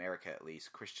in America, at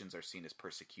least, Christians are seen as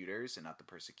persecutors and not the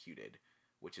persecuted,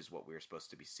 which is what we're supposed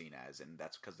to be seen as. And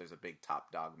that's because there's a big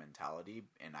top dog mentality,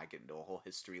 and I get into a whole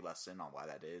history lesson on why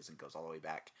that is, and goes all the way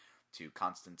back to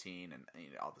Constantine and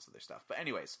all this other stuff. But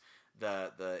anyways,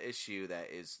 the issue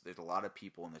that is, there's a lot of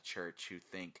people in the church who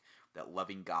think that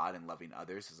loving God and loving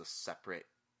others is a separate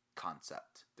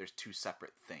concept. There's two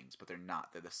separate things, but they're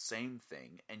not. They're the same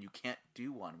thing, and you can't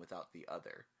do one without the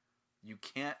other. You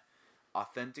can't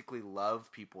authentically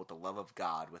love people with the love of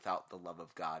God without the love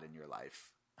of God in your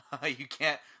life. You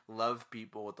can't love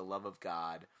people with the love of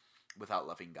God without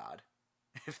loving God,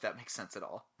 if that makes sense at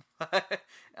all.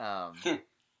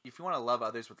 If you want to love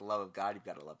others with the love of God, you've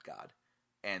got to love God.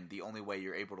 And the only way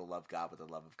you're able to love God with the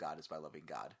love of God is by loving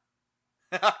God.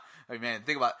 I mean, man,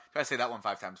 try to say that one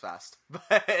 5 times fast.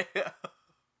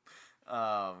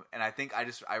 And I think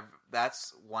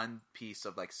that's one piece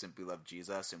of like simply love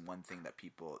Jesus, and one thing that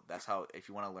that's how, if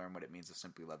you want to learn what it means to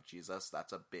simply love Jesus,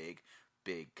 that's a big,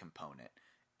 big component.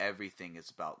 Everything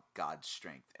is about God's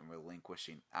strength and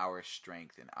relinquishing our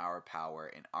strength and our power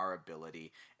and our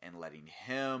ability and letting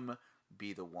Him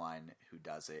be the one who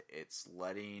does it. It's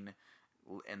letting,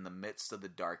 in the midst of the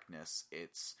darkness,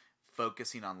 it's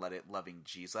focusing on loving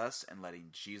Jesus and letting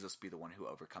Jesus be the one who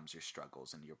overcomes your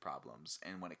struggles and your problems.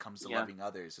 And when it comes to loving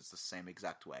others, it's the same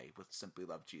exact way with simply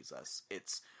love Jesus.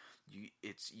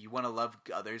 You want to love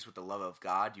others with the love of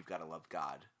God, you've got to love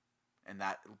God. And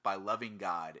that by loving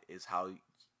God is how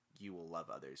you will love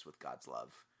others with God's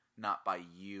love. Not by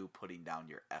you putting down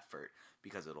your effort,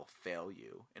 because it'll fail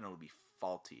you and it'll be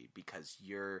faulty, because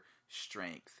your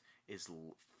strength is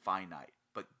finite.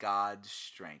 But God's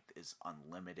strength is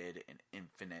unlimited and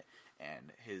infinite,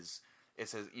 and it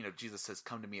says, Jesus says,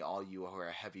 "Come to me, all you who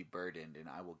are heavy burdened, and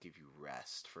I will give you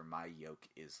rest, for my yoke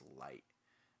is light."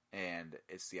 And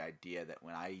it's the idea that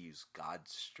when I use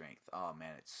God's strength, oh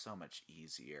man, it's so much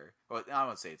easier. Well, I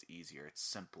won't say it's easier, it's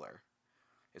simpler.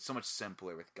 It's so much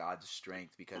simpler with God's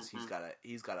strength, because He's got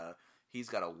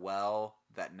a well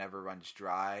that never runs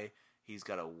dry. He's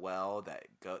got a well that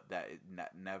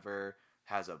never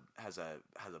has a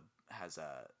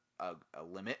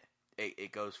limit.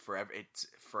 It goes forever. It's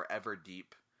forever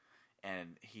deep,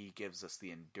 and He gives us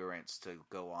the endurance to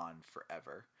go on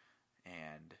forever.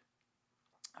 And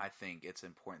I think it's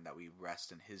important that we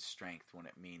rest in His strength when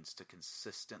it means to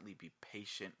consistently be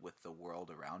patient with the world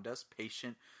around us,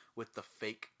 patient with the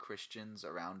fake Christians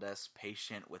around us,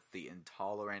 patient with the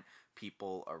intolerant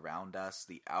people around us,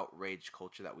 the outraged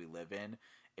culture that we live in.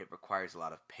 It requires a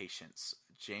lot of patience.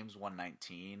 James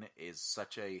 1:19 is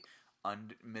such a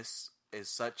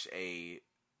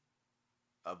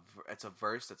it's a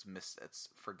verse that's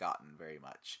forgotten very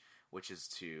much, which is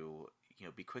to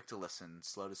be quick to listen,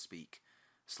 slow to speak,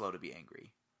 slow to be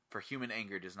angry. For human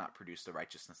anger does not produce the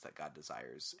righteousness that God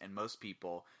desires. And most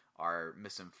people are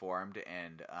misinformed,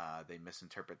 and they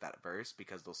misinterpret that verse,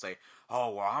 because they'll say,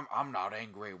 "Oh, well, I'm not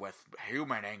angry with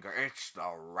human anger. It's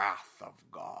the wrath of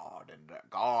God, and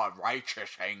God,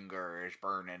 righteous anger is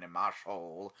burning in my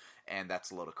soul." And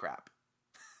that's a load of crap.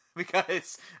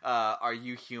 Because are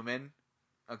you human?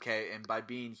 Okay, and by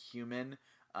being human,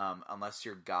 unless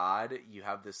you're God, you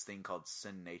have this thing called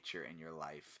sin nature in your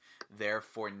life.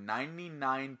 Therefore,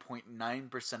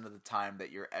 99.9% of the time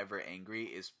that you're ever angry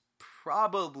is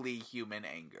probably human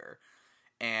anger.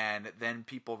 And then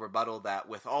people rebuttal that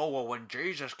with, "Oh, well, when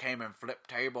Jesus came and flipped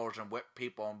tables and whipped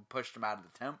people and pushed them out of the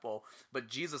temple," but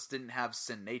Jesus didn't have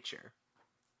sin nature.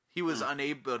 He was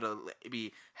unable to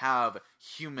have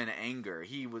human anger.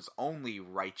 He was only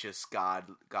righteous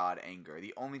God anger.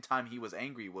 The only time He was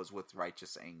angry was with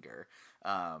righteous anger,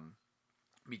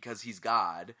 because He's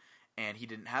God, and He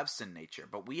didn't have sin nature.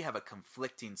 But we have a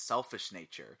conflicting selfish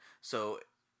nature. So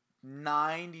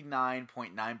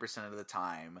 99.9% of the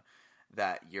time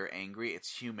that you're angry,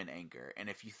 it's human anger. And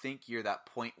if you think you're that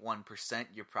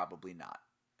 0.1%, you're probably not.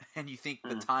 And you think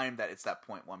the time that it's that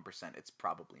 0.1%, it's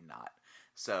probably not.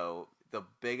 So the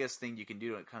biggest thing you can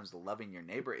do when it comes to loving your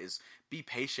neighbor is be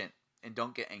patient and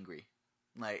don't get angry.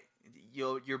 Like,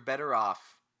 you're better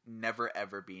off never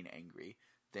ever being angry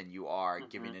than you are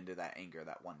giving into that anger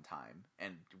that one time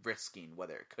and risking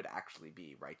whether it could actually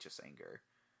be righteous anger.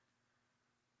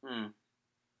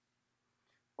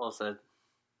 Well said.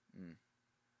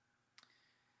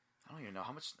 I don't even know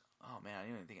how much. Oh man, I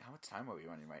don't even think how much time are we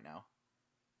running right now.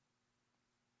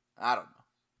 I don't know.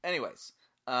 Anyways,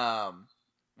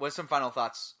 what's some final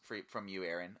thoughts from you,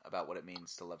 Aaron, about what it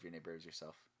means to love your neighbor as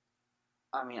yourself?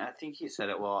 I mean, I think you said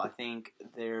it well. I think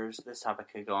this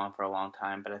topic could go on for a long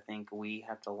time, but I think we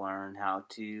have to learn how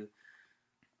to,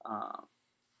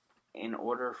 in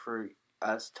order for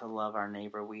us to love our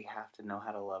neighbor, we have to know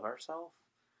how to love ourselves.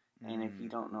 And if you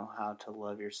don't know how to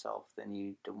love yourself, then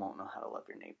you won't know how to love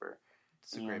your neighbor.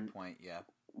 That's a great point, yeah.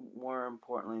 More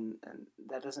importantly, and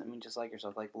that doesn't mean just like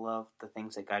yourself. Like, love the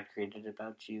things that God created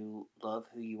about you. Love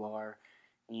who you are,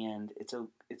 and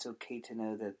it's okay to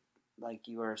know that, like,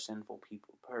 you are a sinful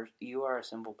you are a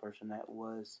sinful person that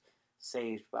was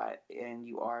saved by, and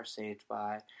you are saved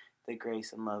by the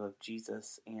grace and love of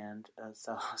Jesus. And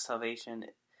salvation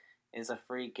is a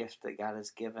free gift that God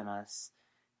has given us,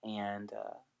 and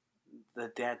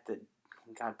the debt that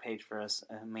God paid for us.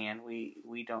 Man,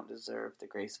 we don't deserve the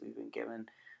grace we've been given.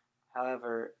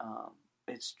 However,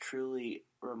 it's truly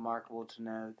remarkable to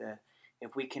know that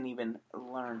if we can even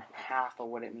learn half of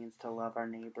what it means to love our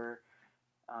neighbor,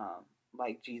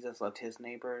 like Jesus loved his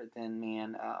neighbor, then,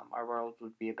 man, our world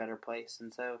would be a better place.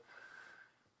 And so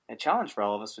a challenge for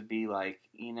all of us would be, like,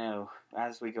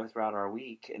 as we go throughout our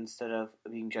week, instead of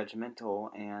being judgmental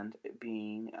and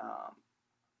being,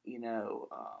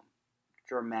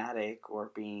 dramatic or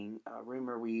being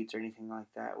rumor weeds or anything like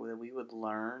that, that we would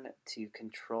learn to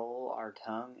control our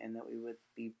tongue, and that we would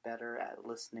be better at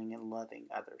listening and loving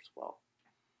others well.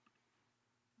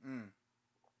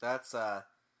 That's I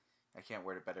can't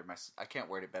word it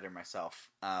better myself.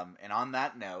 And on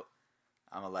that note,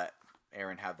 I'm gonna let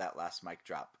Aaron have that last mic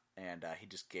drop. And he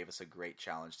just gave us a great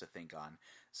challenge to think on.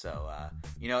 So,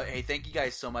 hey, thank you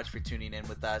guys so much for tuning in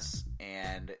with us.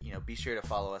 And, be sure to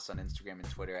follow us on Instagram and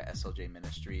Twitter at SLJ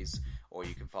Ministries. Or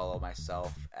you can follow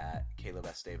myself at Caleb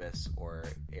S. Davis or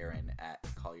Aaron at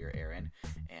Collier Aaron.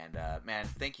 And, man,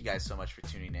 thank you guys so much for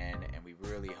tuning in. And we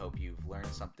really hope you've learned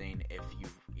something. If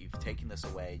you've taken this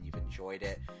away and you've enjoyed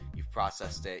it, you've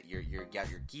processed it, you got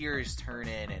your gears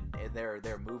turning and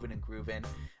they're moving and grooving,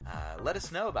 let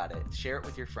us know about it. Share it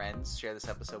with your friends. Share this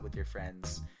episode with your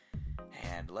friends,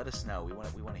 and let us know. We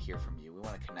want to hear from you. We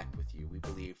want to connect with you. We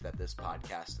believe that this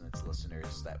podcast and its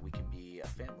listeners, that we can be a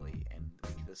family, and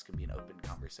this can be an open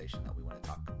conversation that we want to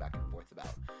talk back and forth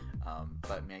about.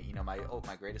 But man,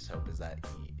 my greatest hope is that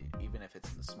even if it's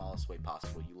in the smallest way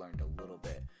possible, you learned a little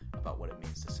bit about what it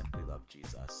means to simply love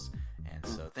Jesus. And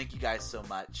so, thank you guys so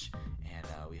much, and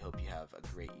we hope you have a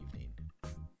great evening.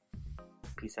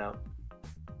 Peace out.